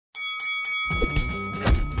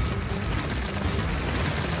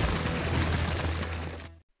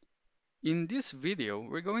In this video,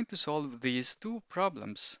 we're going to solve these two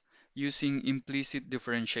problems using implicit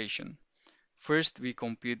differentiation. First, we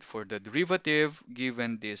compute for the derivative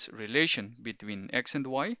given this relation between x and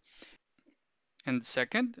y. And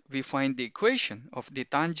second, we find the equation of the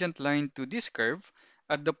tangent line to this curve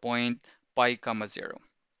at the point pi comma 0.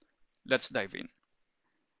 Let's dive in.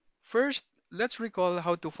 First, let's recall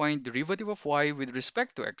how to find derivative of y with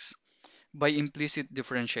respect to x by implicit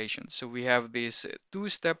differentiation. So we have this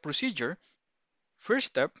two-step procedure. First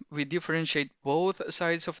step, we differentiate both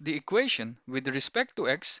sides of the equation with respect to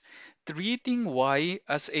x, treating y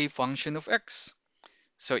as a function of x.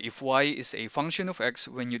 So if y is a function of x,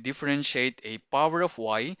 when you differentiate a power of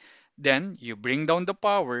y, then you bring down the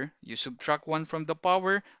power, you subtract 1 from the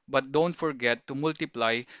power, but don't forget to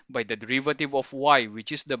multiply by the derivative of y,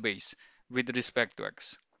 which is the base, with respect to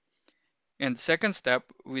x. And second step,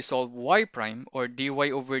 we solve y prime or dy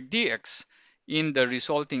over dx in the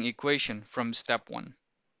resulting equation from step 1.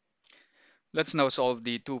 Let's now solve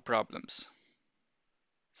the two problems.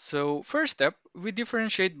 So first step, we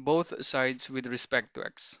differentiate both sides with respect to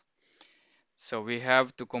x. So we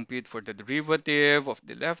have to compute for the derivative of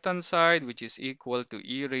the left-hand side, which is equal to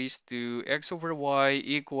e raised to x over y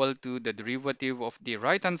equal to the derivative of the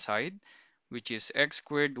right-hand side, which is x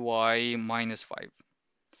squared y minus 5.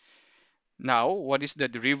 Now, what is the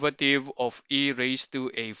derivative of e raised to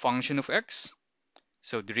a function of x?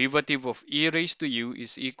 So derivative of e raised to u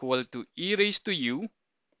is equal to e raised to u,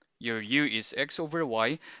 your u is x over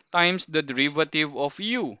y, times the derivative of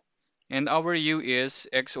u, and our u is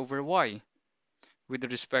x over y with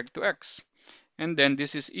respect to x. And then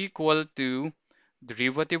this is equal to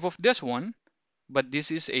derivative of this one, but this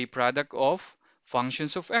is a product of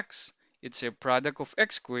functions of x. It's a product of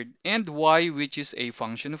x squared and y, which is a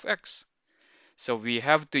function of x. So we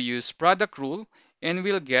have to use product rule, and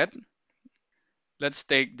we'll get, let's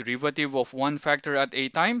take derivative of one factor at a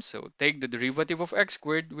time. So take the derivative of x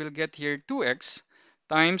squared, we'll get here 2x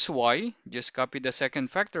times y, just copy the second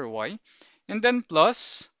factor y, and then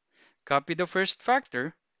plus, copy the first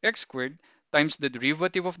factor, x squared, times the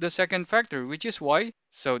derivative of the second factor, which is y.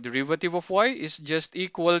 So derivative of y is just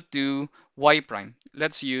equal to y prime.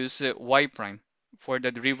 Let's use y prime for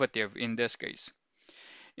the derivative in this case.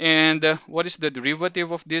 And what is the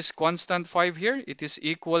derivative of this constant 5 here? It is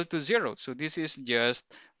equal to 0. So this is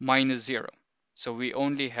just minus 0. So we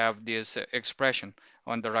only have this expression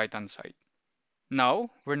on the right-hand side. Now,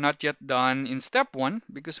 we're not yet done in step 1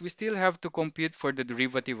 because we still have to compute for the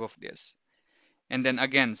derivative of this. And then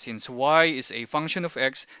again, since y is a function of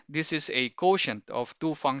x, this is a quotient of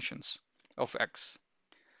two functions of x.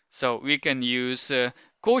 So we can use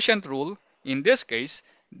quotient rule in this case.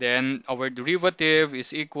 Then our derivative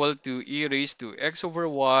is equal to e raised to x over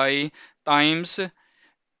y times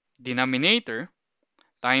denominator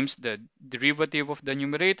times the derivative of the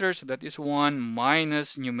numerator, so that is 1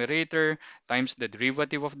 minus numerator times the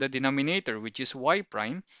derivative of the denominator, which is y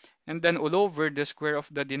prime, and then all over the square of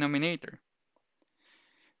the denominator,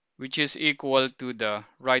 which is equal to the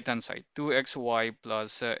right-hand side, 2xy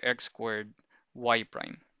plus x squared y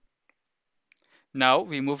prime. Now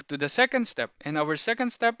we move to the second step, and our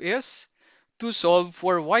second step is to solve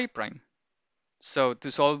for y prime. So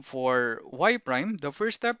to solve for y prime, the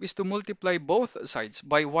first step is to multiply both sides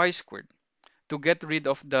by y squared to get rid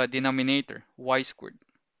of the denominator, y squared.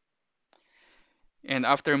 And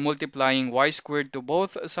after multiplying y squared to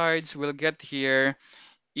both sides, we'll get here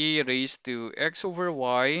e raised to x over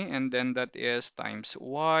y, and then that is times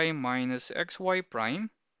y minus xy prime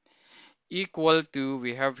equal to,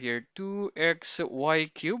 we have here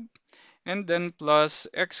 2xy cubed, and then plus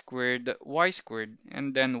x squared y squared,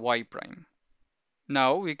 and then y prime.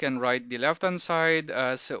 Now we can write the left-hand side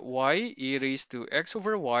as y e raised to x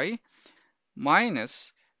over y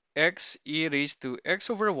minus x e raised to x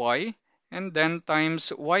over y, and then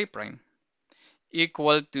times y prime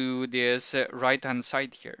equal to this right-hand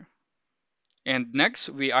side here. And next,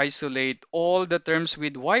 we isolate all the terms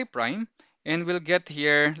with y prime, and we'll get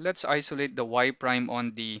here, let's isolate the y prime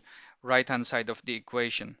on the right-hand side of the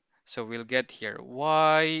equation. So we'll get here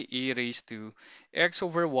y e raised to x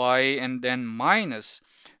over y, and then minus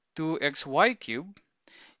 2xy cubed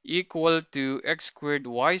equal to x squared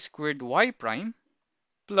y prime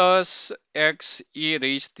plus x e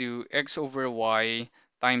raised to x over y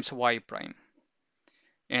times y prime.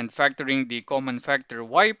 And factoring the common factor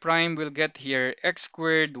y prime, we'll get here x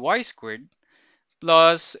squared y squared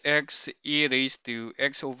plus x e raised to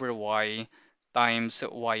x over y times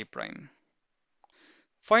y prime.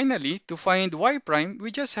 Finally, to find y prime,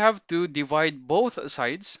 we just have to divide both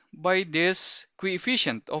sides by this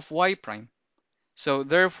coefficient of y prime. So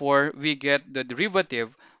therefore, we get the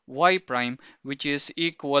derivative y prime, which is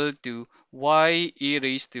equal to y e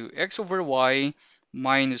raised to x over y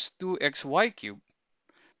minus 2xy cubed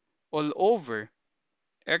all over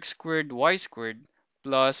x squared y squared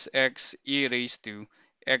plus x e raised to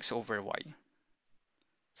x over y.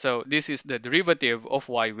 So this is the derivative of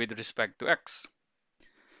y with respect to x.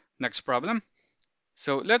 Next problem.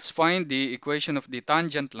 So let's find the equation of the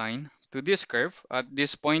tangent line to this curve at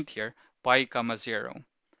this point here, pi comma 0.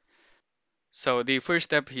 So the first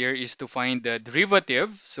step here is to find the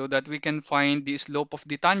derivative so that we can find the slope of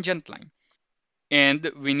the tangent line.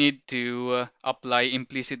 And we need to apply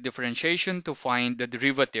implicit differentiation to find the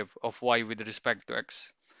derivative of y with respect to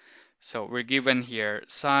x. So we're given here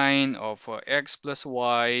sine of x plus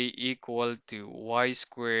y equal to y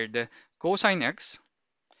squared cosine x.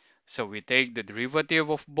 So we take the derivative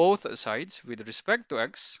of both sides with respect to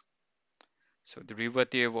x. So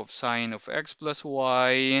derivative of sine of x plus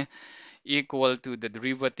y equal to the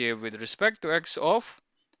derivative with respect to x of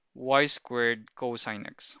y squared cosine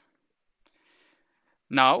x.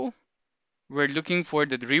 Now, we're looking for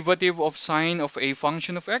the derivative of sine of a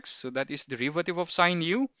function of x. So that is derivative of sine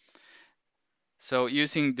u. So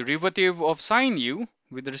using derivative of sine u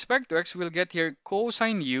with respect to x, we'll get here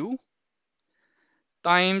cosine u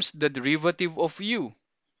times the derivative of u.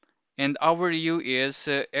 And our u is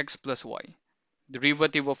x plus y.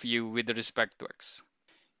 Derivative of u with respect to x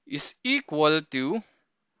is equal to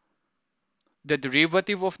the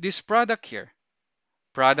derivative of this product here.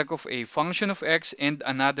 Product of a function of x and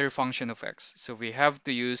another function of x. So we have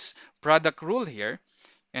to use product rule here.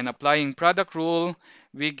 And applying product rule,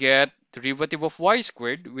 we get derivative of y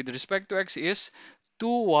squared with respect to x is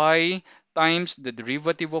 2y times the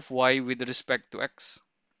derivative of y with respect to x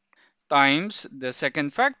times the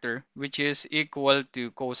second factor, which is equal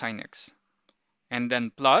to cosine x. And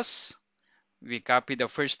then plus, we copy the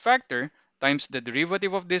first factor times the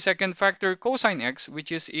derivative of the second factor cosine x,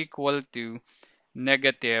 which is equal to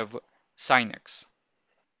negative sine x.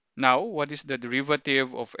 Now, what is the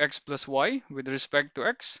derivative of x plus y with respect to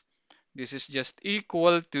x? This is just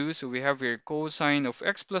equal to, so we have here cosine of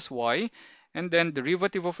x plus y, and then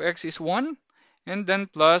derivative of x is 1, and then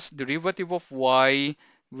plus derivative of y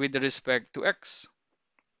with respect to x.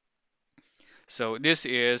 So this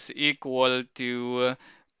is equal to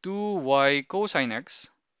 2y cosine x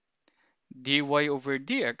dy over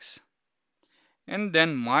dx, and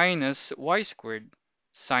then minus y squared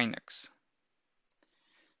sine x.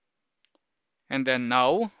 And then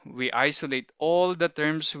now we isolate all the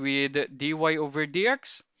terms with dy over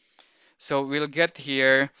dx. So we'll get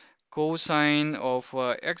here cosine of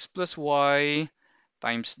x plus y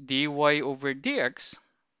times dy over dx.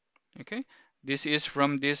 Okay, this is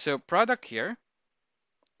from this product here.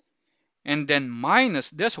 And then minus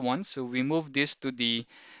this one. So we move this to the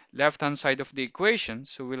left-hand side of the equation.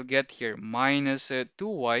 So we'll get here minus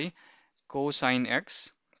 2y cosine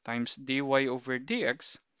x times dy over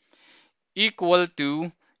dx equal to,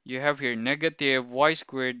 you have here negative y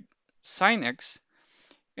squared sine x,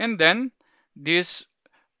 and then this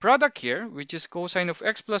product here, which is cosine of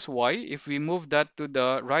x plus y, if we move that to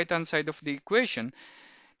the right hand side of the equation,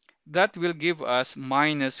 that will give us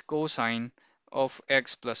minus cosine of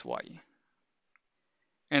x plus y.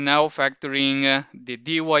 And now factoring the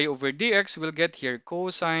dy over dx, we'll get here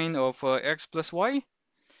cosine of x plus y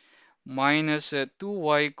minus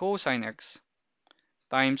 2y cosine x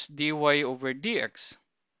times dy over dx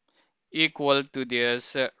equal to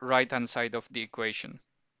this right-hand side of the equation.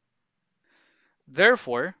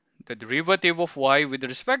 Therefore, the derivative of y with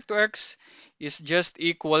respect to x is just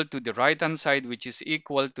equal to the right-hand side, which is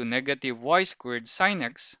equal to negative y squared sine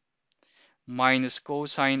x minus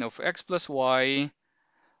cosine of x plus y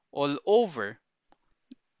all over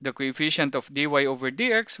the coefficient of dy over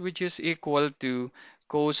dx, which is equal to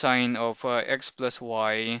cosine of x plus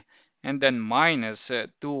y, and then minus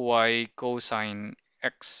 2y cosine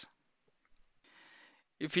x.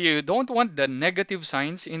 If you don't want the negative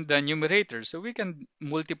signs in the numerator, so we can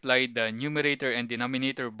multiply the numerator and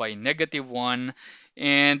denominator by negative 1,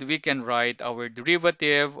 and we can write our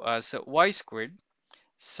derivative as y squared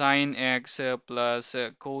sine x plus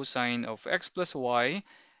cosine of x plus y,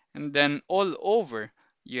 and then all over,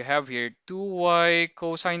 you have here 2y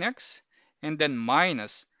cosine x, and then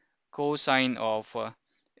minus cosine of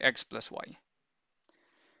x plus y.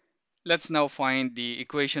 Let's now find the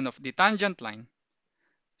equation of the tangent line.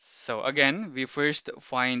 So again, we first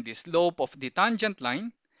find the slope of the tangent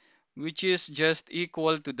line, which is just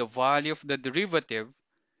equal to the value of the derivative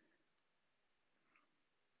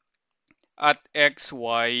at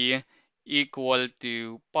xy equal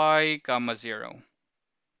to pi comma 0.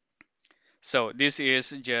 So this is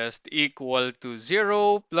just equal to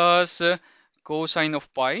 0 plus cosine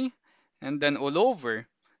of pi, and then all over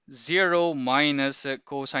 0 minus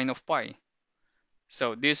cosine of pi.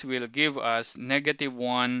 So this will give us negative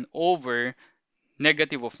 1 over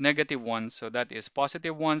negative of negative 1. So that is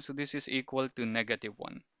positive 1. So this is equal to negative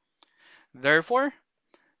 1. Therefore,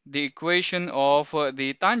 the equation of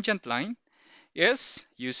the tangent line is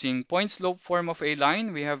using point slope form of a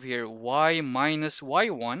line. We have here y minus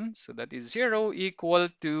y1. So that is 0 equal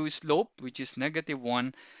to slope, which is negative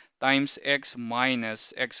 1, times x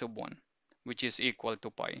minus x of 1, which is equal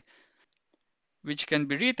to pi, which can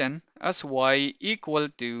be written as y equal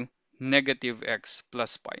to negative x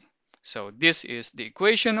plus pi. So this is the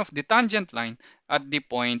equation of the tangent line at the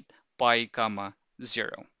point pi comma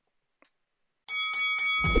 0.